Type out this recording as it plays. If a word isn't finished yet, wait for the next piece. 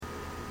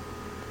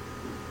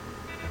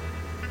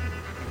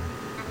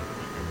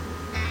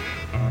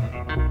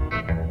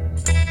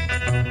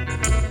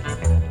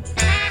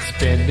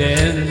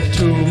spending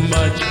too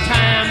much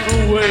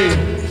time away.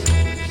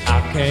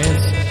 I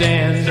can't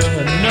stand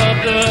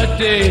another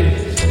day.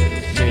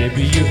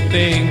 Maybe you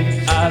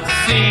think I've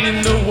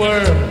seen the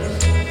world,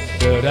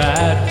 but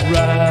I'd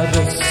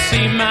rather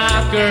see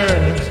my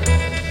girl.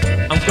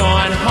 I'm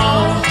going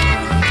home.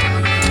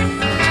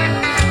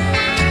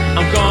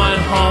 I'm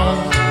going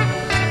home.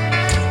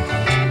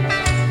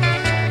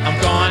 I'm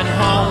going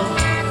home.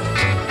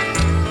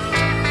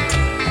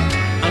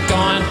 I'm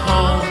going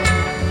home.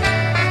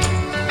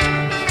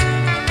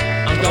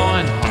 I'm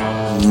going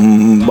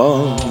home.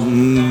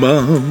 Bum,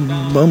 bum,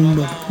 bum,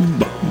 bum,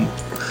 bum.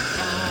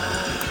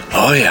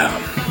 Oh yeah.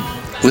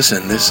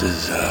 Listen, this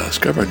is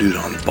Scarborough Dude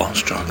on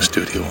Boss Jock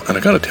Studio, and I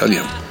gotta tell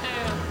you,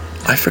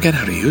 I forget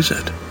how to use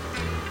it.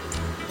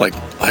 Like,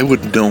 I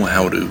would know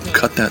how to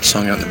cut that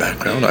song out in the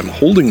background. I'm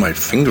holding my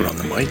finger on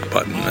the mic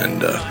button,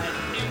 and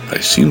I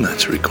assume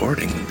that's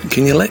recording.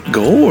 Can you let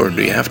go, or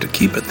do you have to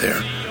keep it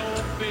there?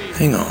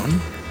 Hang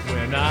on.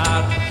 When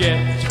I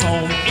get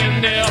home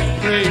in their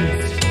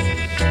place,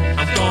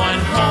 I'm going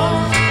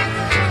home.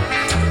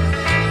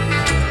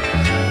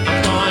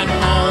 I'm going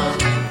home.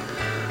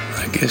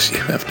 I guess you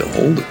have to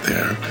hold it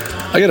there.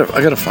 I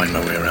gotta find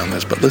my way around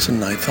this. But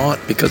listen, I thought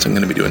because I'm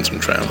going to be doing some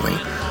traveling,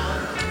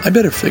 I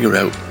better figure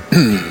out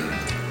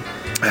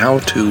how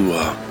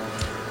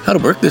to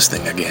work this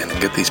thing again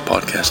and get these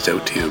podcasts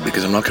out to you,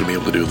 because I'm not going to be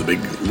able to do the big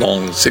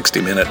long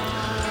 60-minute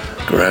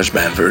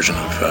GarageBand version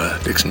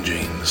of Dixon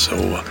Jeans.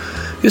 So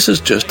this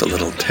is just a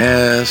little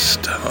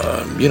test.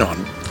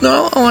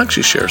 I'll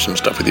actually share some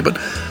stuff with you. But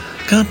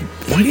God,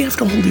 why do you have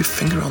to hold your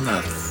finger on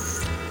that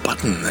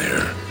button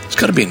there? It's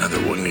got to be another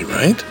wouldn't,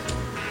 right?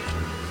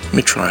 Let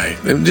me try.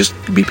 Just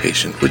be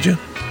patient, would you?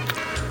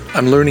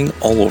 I'm learning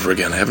all over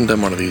again. I haven't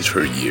done one of these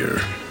for a year.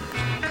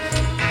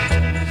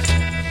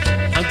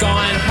 I'm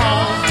going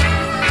home.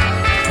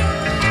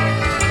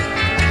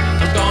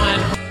 I'm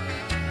going home.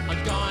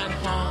 I'm going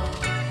home.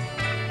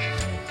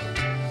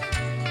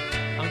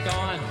 I'm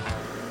going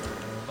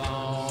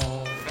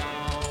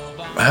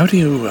home. How do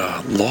you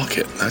lock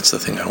it? That's the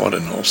thing I want to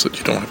know, so that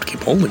you don't have to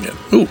keep holding it.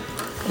 Ooh,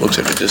 looks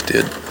like I just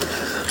did.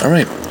 All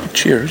right,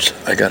 cheers.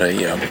 I got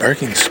a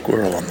barking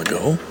squirrel on the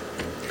go.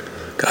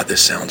 God,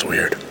 this sounds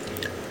weird.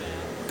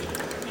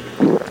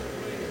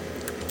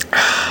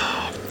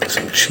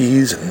 Some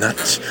cheese and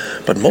nuts.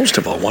 But most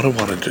of all, what I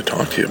wanted to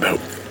talk to you about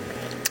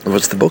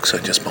was the books I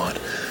just bought.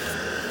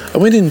 I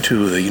went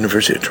into the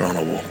University of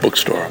Toronto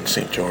bookstore on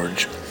St.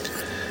 George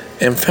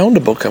and found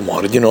a book I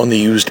wanted, in the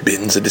used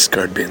bins, the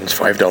discard bins,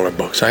 $5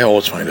 books. I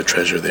always find a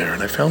treasure there,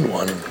 and I found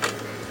one.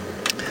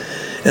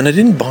 And I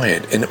didn't buy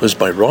it, and it was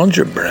by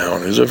Roger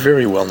Brown, who's a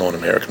very well-known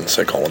American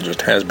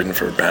psychologist, has been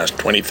for the past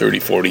 20, 30,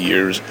 40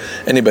 years.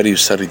 Anybody who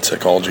studied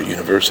psychology at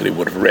university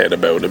would have read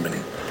about him in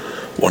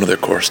one of their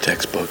course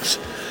textbooks.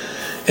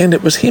 And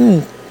it was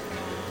his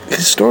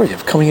story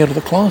of coming out of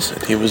the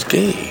closet. He was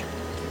gay.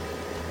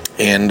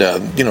 And, I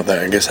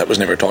guess that was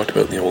never talked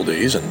about in the old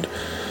days. And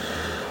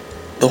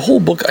the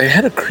whole book, I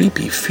had a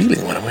creepy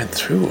feeling when I went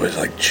through. It was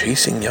like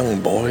chasing young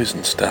boys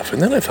and stuff.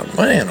 And then I thought,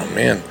 man, oh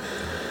man,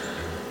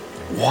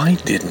 why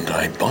didn't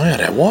I buy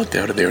it? I walked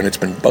out of there, and it's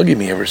been bugging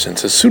me ever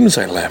since. As soon as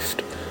I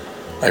left,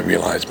 I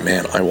realized,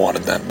 man, I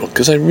wanted that book.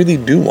 Because I really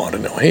do want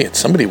to know, hey, it's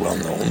somebody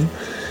well-known.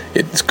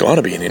 It's got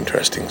to be an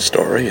interesting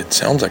story. It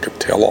sounds like a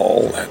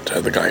tell-all that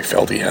the guy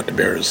felt he had to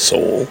bear his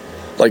soul.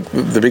 Like,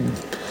 the big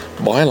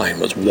byline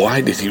was, why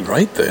did he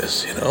write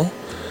this,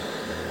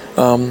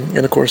 And,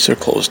 of course, they're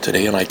closed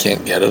today, and I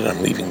can't get it.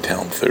 I'm leaving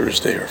town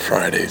Thursday or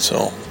Friday,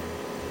 so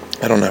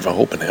I don't have a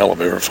hope in hell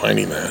of ever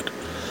finding that.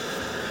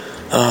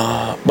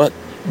 But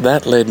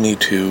that led me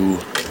to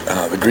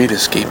the Great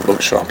Escape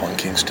Bookshop on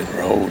Kingston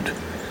Road,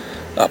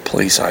 a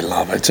place I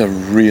love. It's a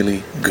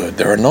really good.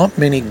 There are not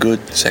many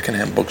good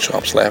secondhand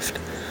bookshops left.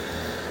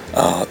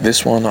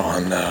 This one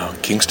on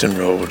Kingston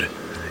Road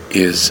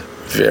is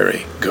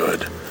very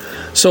good.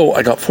 So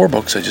I got 4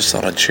 books. I just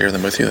thought I'd share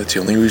them with you. That's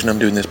the only reason I'm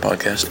doing this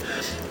podcast.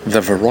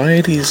 The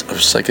Varieties of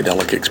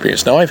Psychedelic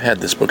Experience. Now, I've had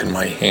this book in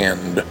my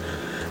hand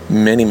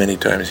many, many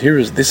times.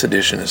 This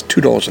edition is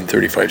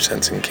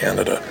 $2.35 in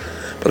Canada,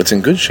 but it's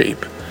in good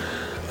shape.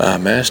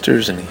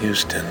 Masters in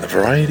Houston, The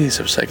Varieties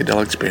of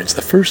Psychedelic Experience,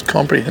 the first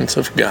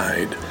comprehensive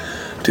guide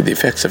to the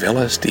effects of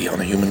LSD on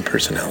the human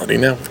personality.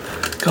 Now,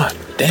 God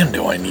damn,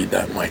 do I need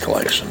that in my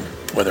collection,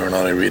 whether or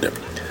not I read it.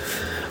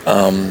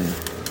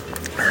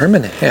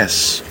 Hermann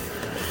Hesse,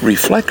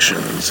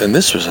 Reflections, and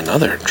this was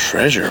another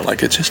treasure.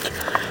 Like, it's just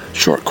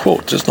short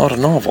quotes. It's not a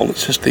novel.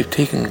 It's just they've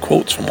taken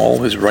quotes from all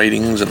his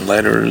writings and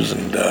letters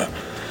and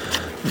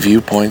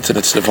viewpoints, and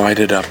it's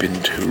divided up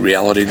into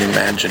reality and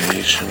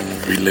imagination,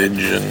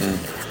 religion,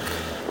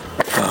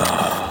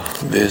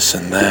 this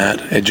and that,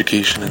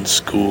 education in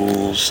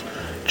schools,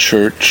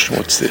 church,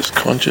 what's this,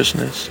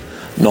 consciousness,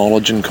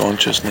 knowledge and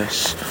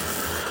consciousness.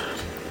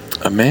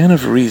 A man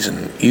of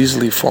reason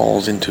easily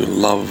falls in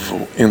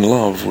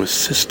love with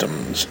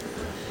systems.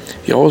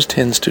 He always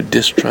tends to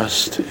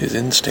distrust his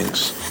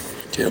instincts.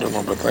 Yeah, I don't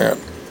know about that.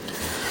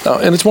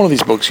 And it's one of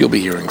these books you'll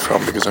be hearing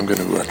from, because I'm going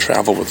to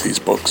travel with these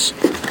books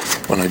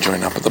when I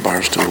join up at the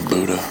Barstool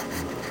Buddha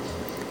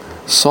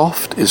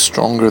Soft is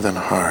stronger than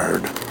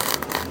hard,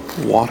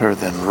 water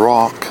than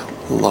rock,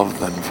 love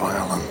than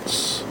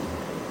violence.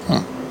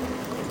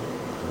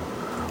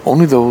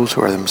 Only those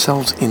who are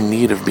themselves in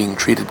need of being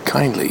treated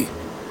kindly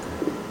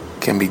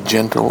can be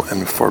gentle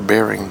and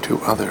forbearing to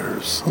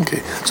others.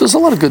 Okay, so there's a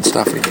lot of good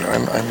stuff in here.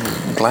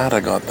 I'm glad I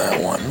got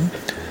that one.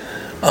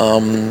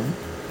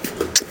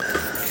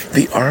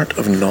 The Art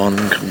of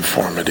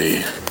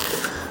Nonconformity.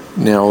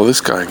 Now,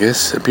 this guy, I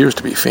guess, appears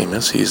to be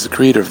famous. He's the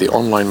creator of the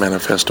online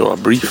manifesto, A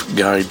Brief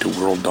Guide to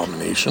World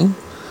Domination.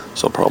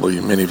 So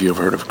probably many of you have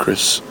heard of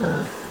Chris,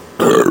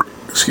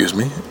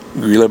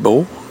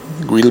 Guillebeau,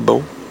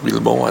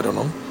 I don't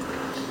know.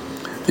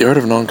 The Art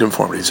of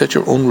Nonconformity. Set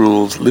your own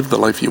rules, live the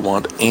life you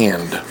want,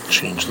 and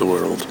change the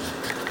world.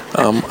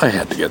 I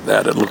had to get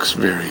that. It looks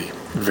very,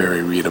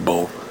 very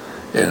readable.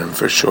 And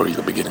for sure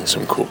you'll be getting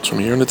some quotes from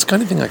here. And it's the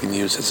kind of thing I can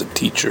use as a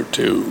teacher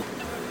too.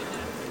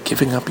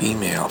 Giving up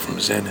email from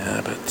Zen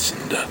Habits.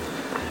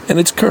 And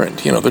it's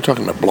current. You know, they're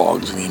talking about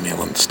blogs and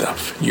email and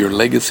stuff. Your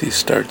legacy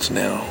starts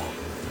now.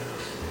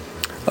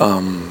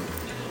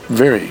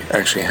 Very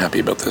actually happy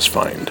about this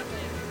find.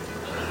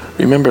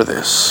 Remember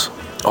this.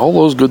 All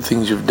those good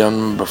things you've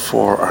done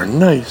before are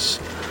nice,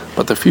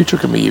 but the future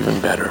can be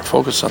even better.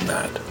 Focus on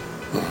that.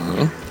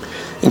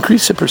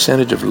 Increase the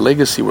percentage of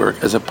legacy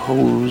work as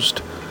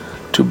opposed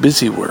to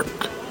busy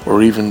work,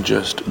 or even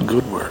just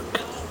good work.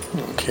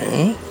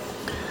 Okay?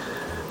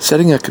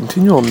 Setting a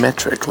continual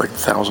metric like the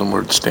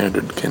 1,000-word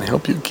standard can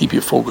help you keep you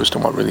focused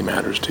on what really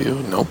matters to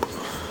you. Nope.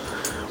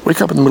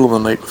 Wake up in the middle of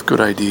the night with good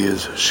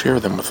ideas.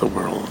 Share them with the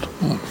world.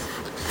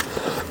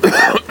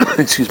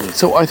 Excuse me.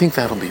 So I think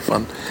that'll be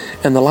fun.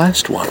 And the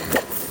last one,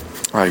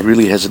 I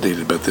really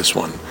hesitated about this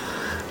one.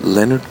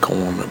 Leonard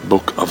Cohen,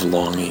 Book of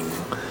Longing.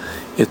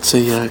 It's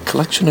a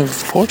collection of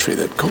poetry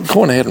that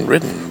Cohen hadn't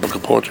written a book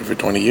of poetry for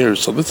 20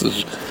 years, so this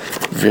is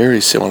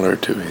very similar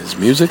to his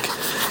music.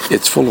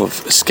 It's full of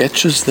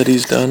sketches that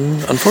he's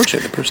done.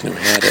 Unfortunately, the person who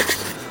had it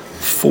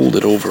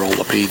folded over all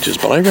the pages,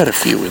 but I read a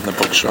few in the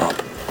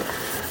bookshop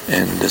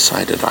and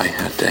decided I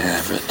had to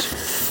have it,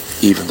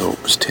 even though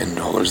it was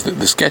 $10.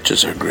 The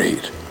sketches are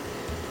great.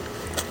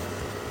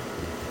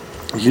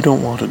 You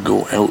don't want to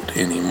go out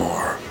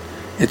anymore.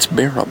 It's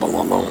bearable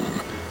alone.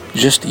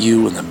 Just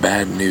you and the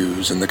bad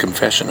news and the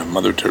confession of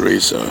Mother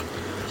Teresa.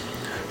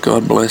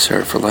 God bless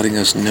her for letting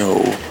us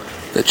know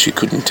that she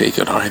couldn't take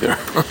it either.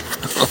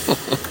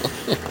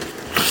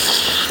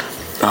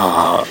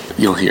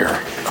 You'll hear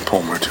a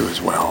poem or two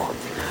as well.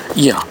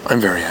 Yeah,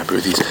 I'm very happy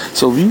with these.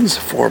 So these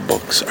 4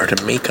 books are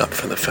to make up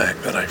for the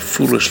fact that I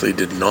foolishly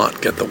did not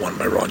get the one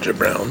by Roger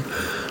Brown.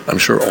 I'm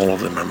sure all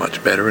of them are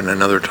much better, and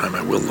another time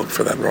I will look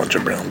for that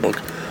Roger Brown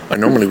book. I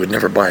normally would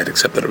never buy it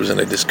except that it was in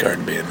a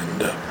discard bin,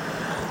 and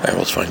I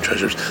always find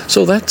treasures.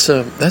 So that's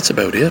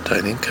about it.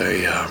 I think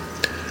I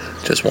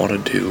just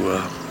wanted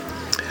to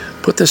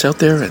put this out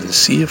there and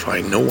see if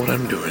I know what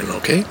I'm doing,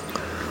 okay?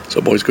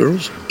 So boys,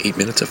 girls, 8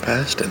 minutes have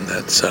passed, and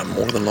that's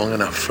more than long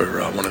enough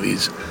for one of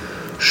these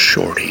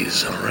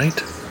shorties, all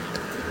right?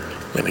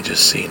 Let me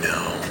just see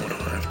now.